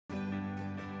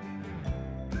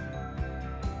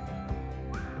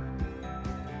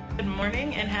Good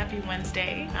morning and happy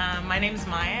Wednesday. My name is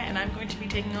Maya and I'm going to be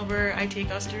taking over IT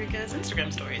Costa Rica's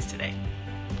Instagram stories today.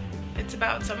 It's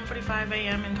about 7:45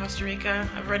 a.m. in Costa Rica.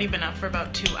 I've already been up for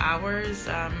about 2 hours.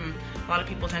 A lot of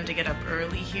people tend to get up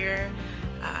early here.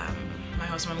 My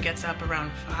host mom gets up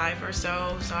around 5 or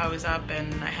so I was up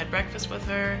and I had breakfast with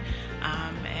her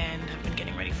and I've been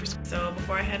getting ready for school. So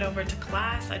before I head over to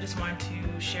class, I just wanted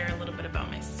to share a little bit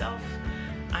about myself.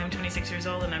 I'm 26 years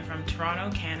old and I'm from Toronto,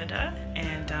 Canada,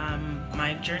 and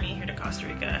my journey here to Costa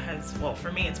Rica has, well,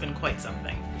 for me it's been quite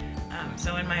something.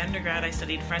 So in my undergrad I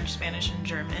studied French, Spanish, and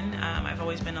German. I've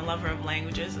always been a lover of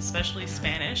languages, especially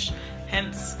Spanish,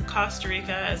 hence Costa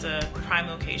Rica as a prime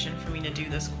location for me to do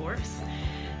this course.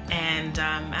 And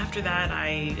after that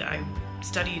I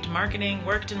studied marketing,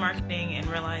 worked in marketing, and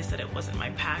realized that it wasn't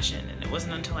my passion. And it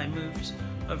wasn't until I moved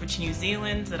over to New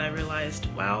Zealand that I realized,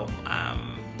 wow,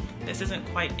 this isn't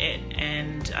quite it.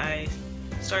 And I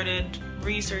started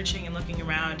researching and looking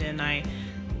around, and I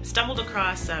stumbled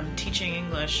across teaching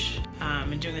English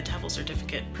and doing the TEFL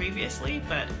certificate previously,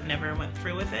 but never went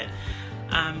through with it.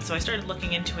 So I started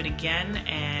looking into it again,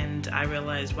 and I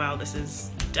realized, wow, this is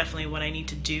definitely what I need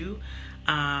to do.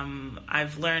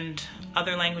 I've learned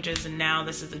other languages, and now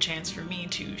this is the chance for me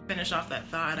to finish off that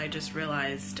thought. I just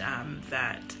realized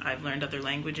that I've learned other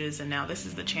languages, and now this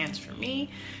is the chance for me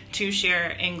to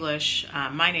share English,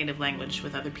 my native language,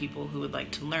 with other people who would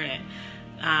like to learn it.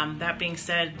 That being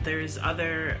said, there's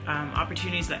other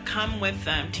opportunities that come with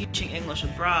teaching English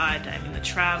abroad. I mean, the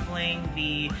traveling,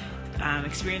 the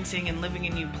experiencing and living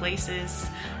in new places.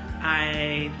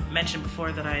 I mentioned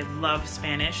before that I love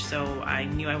Spanish, so I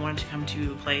knew I wanted to come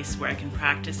to a place where I can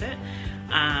practice it.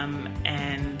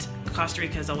 And Costa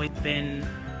Rica has always been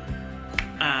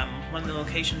one of the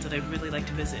locations that I'd really like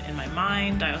to visit in my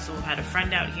mind. I also had a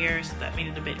friend out here, so that made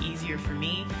it a bit easier for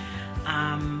me.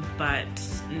 But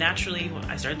naturally,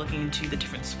 I started looking into the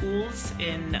different schools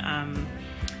in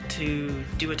to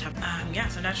do a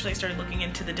TEFL. So naturally I started looking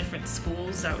into the different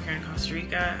schools out here in Costa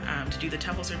Rica to do the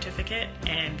TEFL certificate,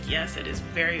 and yes, it is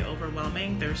very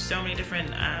overwhelming. There's so many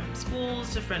different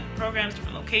schools, different programs,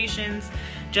 different locations,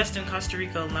 just in Costa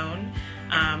Rica alone.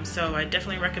 So I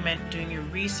definitely recommend doing your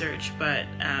research, but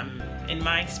in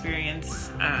my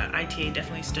experience, ITA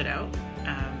definitely stood out.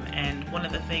 And one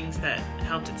of the things that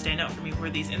helped it stand out for me were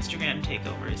these Instagram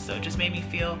takeovers. So it just made me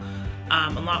feel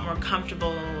a lot more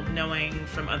comfortable knowing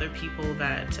from other people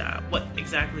that what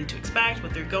exactly to expect,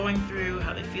 what they're going through,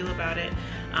 how they feel about it.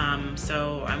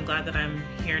 So I'm glad that I'm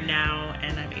here now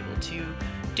and I'm able to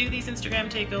do these Instagram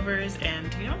takeovers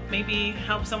and, you know, maybe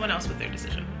help someone else with their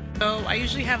decision. So I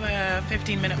usually have a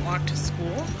 15-minute walk to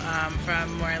school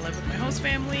from where I live with my host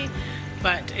family,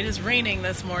 but it is raining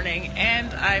this morning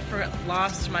and I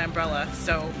lost my umbrella,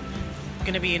 so I'm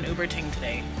gonna be in Uberting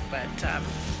today. But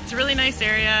it's a really nice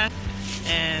area,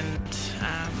 and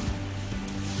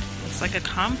it's like a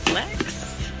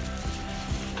complex.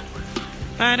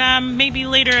 But maybe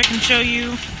later I can show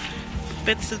you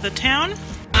bits of the town.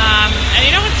 And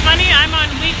you know what's funny? I'm on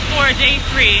week 4, day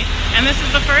 3, and this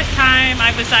is the first time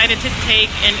I've decided to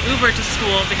take an Uber to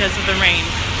school because of the rain.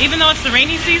 Even though it's the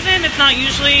rainy season, it's not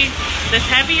usually this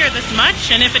heavy or this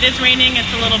much, and if it is raining,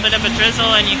 it's a little bit of a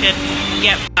drizzle and you could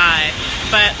get by.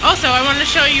 But also, I wanted to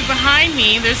show you behind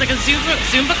me, there's like a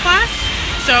Zumba class.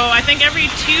 So I think every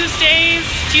Tuesday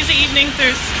evenings,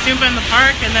 there's Zumba in the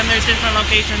park, and then there's different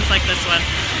locations like this one.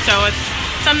 So it's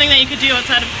something that you could do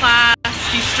outside of class,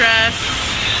 de-stress,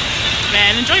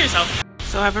 and enjoy yourself.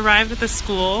 So I've arrived at the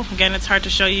school. Again, it's hard to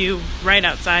show you right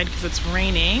outside because it's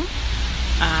raining.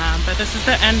 But this is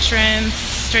the entrance.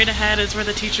 Straight ahead is where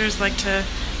the teachers like to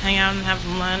hang out and have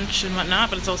lunch and whatnot,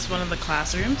 but it's also one of the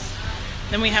classrooms.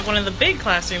 Then we have one of the big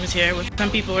classrooms here with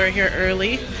some people who are here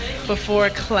early before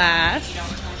class.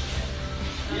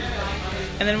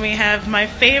 And then we have my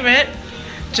favorite,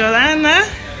 Jolana.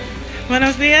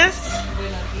 Buenos dias.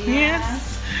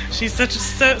 Yes. She's such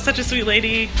a sweet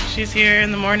lady. She's here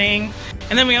in the morning.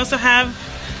 And then we also have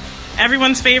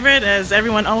everyone's favorite, as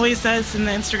everyone always says in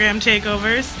the Instagram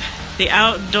takeovers, the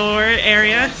outdoor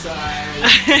area.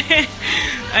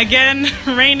 Again,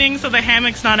 raining, so the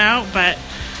hammock's not out, but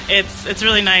it's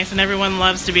really nice, and everyone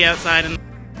loves to be outside.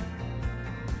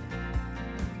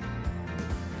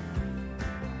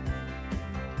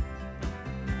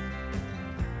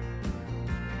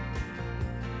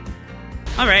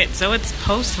 Alright, so it's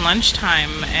post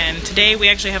lunchtime, and today we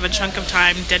actually have a chunk of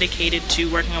time dedicated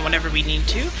to working on whatever we need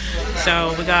to.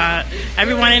 So we got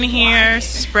everyone in here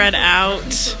spread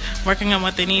out, working on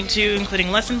what they need to,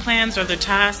 including lesson plans or other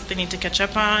tasks they need to catch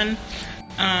up on.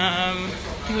 I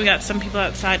think we got some people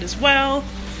outside as well.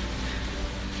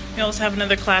 We also have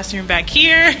another classroom back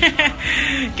here.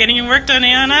 Getting your work done,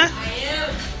 Ayana? I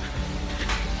am.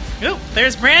 Oh,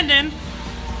 there's Brandon.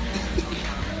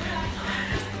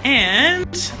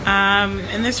 And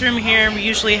in this room here, we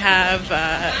usually have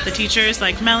the teachers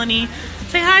like Melanie.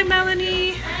 Say hi,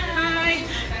 Melanie. Hi.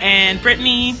 And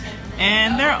Brittany.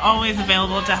 And they're always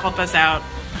available to help us out.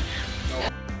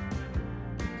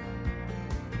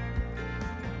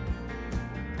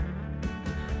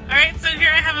 Alright, so here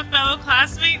I have a fellow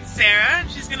classmate, Sarah.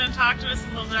 She's going to talk to us a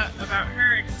little bit about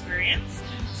her experience.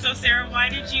 So Sarah, why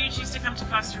did you choose to come to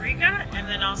Costa Rica and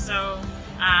then also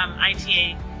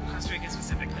ITA Costa Rica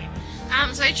specifically?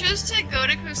 So I chose to go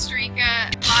to Costa Rica,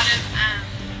 a lot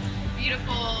of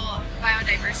beautiful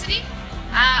biodiversity.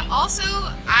 Also,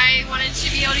 I wanted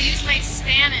to be able to use my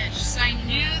Spanish, so I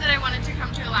knew that I wanted to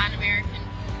come to a Latin American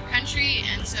country,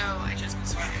 and so I chose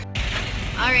Costa Rica.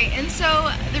 Alright, and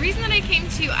so the reason that I came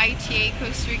to ITA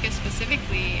Costa Rica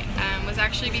specifically was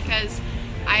actually because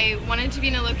I wanted to be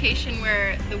in a location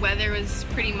where the weather was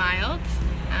pretty mild,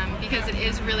 because it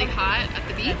is really hot at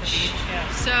the beach.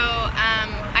 So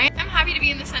I am happy to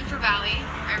be in the Central Valley.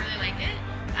 I really like it.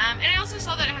 And I also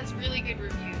saw that it has really good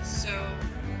reviews, so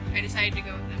I decided to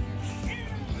go with them.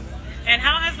 And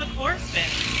how has the course been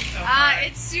so far?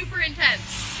 It's super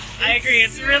intense. I agree,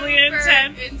 it's really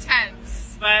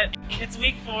intense. But it's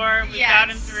week 4, we've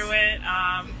gotten through it.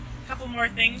 A couple more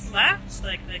things left,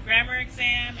 like the grammar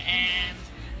exam and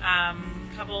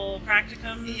a couple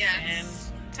practicums and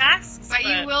tasks. But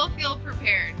you will feel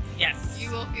prepared. Yes.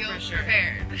 You will feel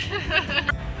prepared.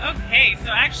 Okay,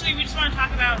 so actually we just want to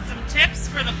talk about some tips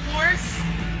for the course.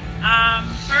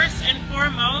 First and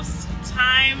foremost,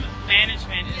 time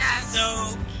management is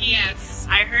so key.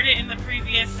 I heard it in the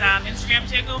previous Instagram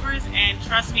takeovers, and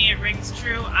trust me, it rings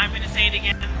true. I'm going to say it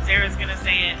again. Sarah's going to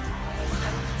say it.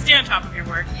 Stay on top of your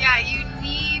work. Yeah, you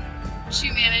need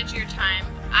to manage your time.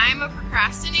 I'm a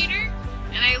procrastinator,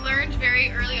 and I learned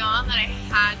very early on that I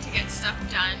had to get stuff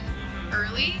done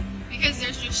early because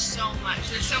there's just so much.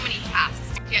 There's so many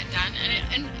tasks to get done,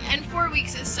 and 4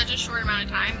 weeks is such a short amount of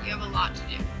time. You have a lot to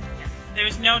do.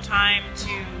 There's no time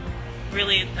to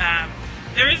really,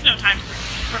 there is no time to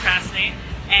procrastinate,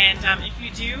 and if you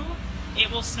do,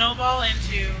 it will snowball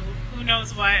into who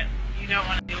knows what. You don't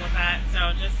want to deal with that,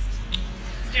 so just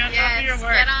stay on top of your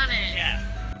work. Get on it. Yeah.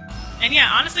 And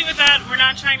yeah, honestly with that, we're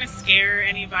not trying to scare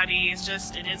anybody. It's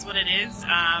just, it is what it is.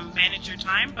 Manage your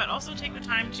time, but also take the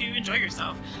time to enjoy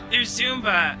yourself. There's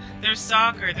Zumba, there's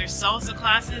soccer, there's salsa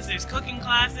classes, there's cooking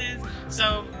classes,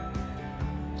 so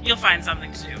you'll find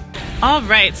something to do. All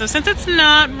right, so since it's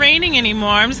not raining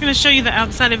anymore, I'm just going to show you the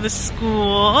outside of the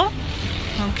school.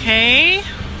 Okay,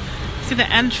 see the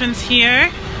entrance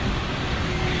here.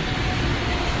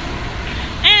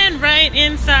 And right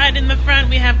inside in the front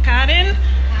we have Karen.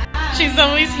 She's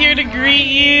always here to greet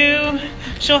you.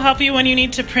 She'll help you when you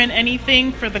need to print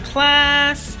anything for the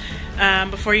class,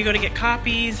 before you go to get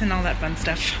copies and all that fun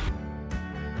stuff.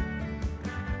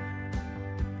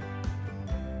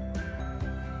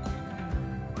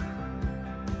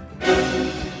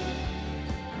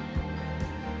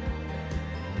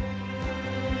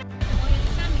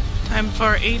 Time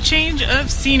for a change of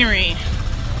scenery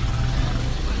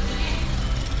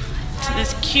to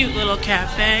this cute little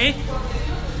cafe.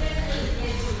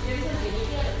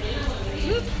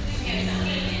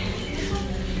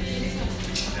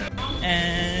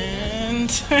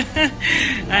 And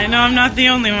I know I'm not the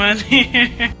only one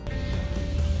here.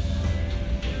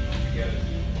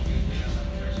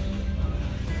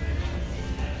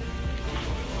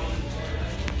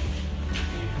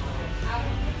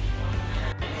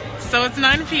 So it's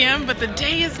 9 p.m., but the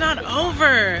day is not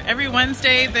over. Every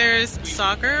Wednesday there's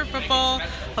soccer, football.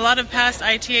 A lot of past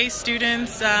ITA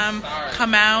students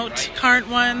come out, current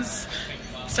ones.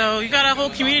 So you got a whole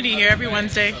community here every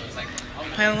Wednesday.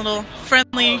 Playing a little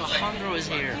friendly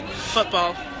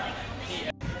football.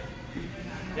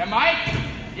 Yeah, Mike?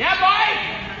 Yeah, Mike?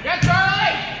 Yeah,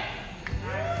 Charlie?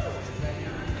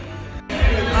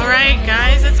 Alright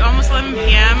guys, it's almost 11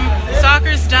 p.m.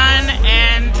 Soccer's done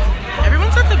and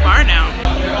everyone's at the bar now.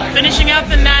 Finishing out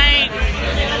the night.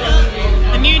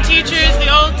 The new teachers, the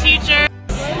old teachers.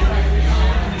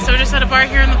 So we're just at a bar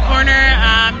here in the corner,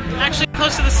 actually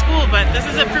close to the school, but this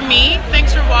is it for me.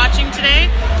 Thanks for watching today.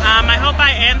 I hope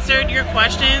I answered your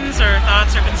questions or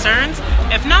thoughts or concerns.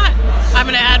 If not, I'm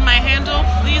going to add my handle.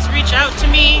 Please reach out to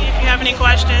me if you have any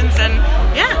questions. And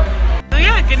yeah, so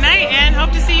yeah, good night and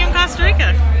hope to see you in Costa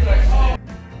Rica.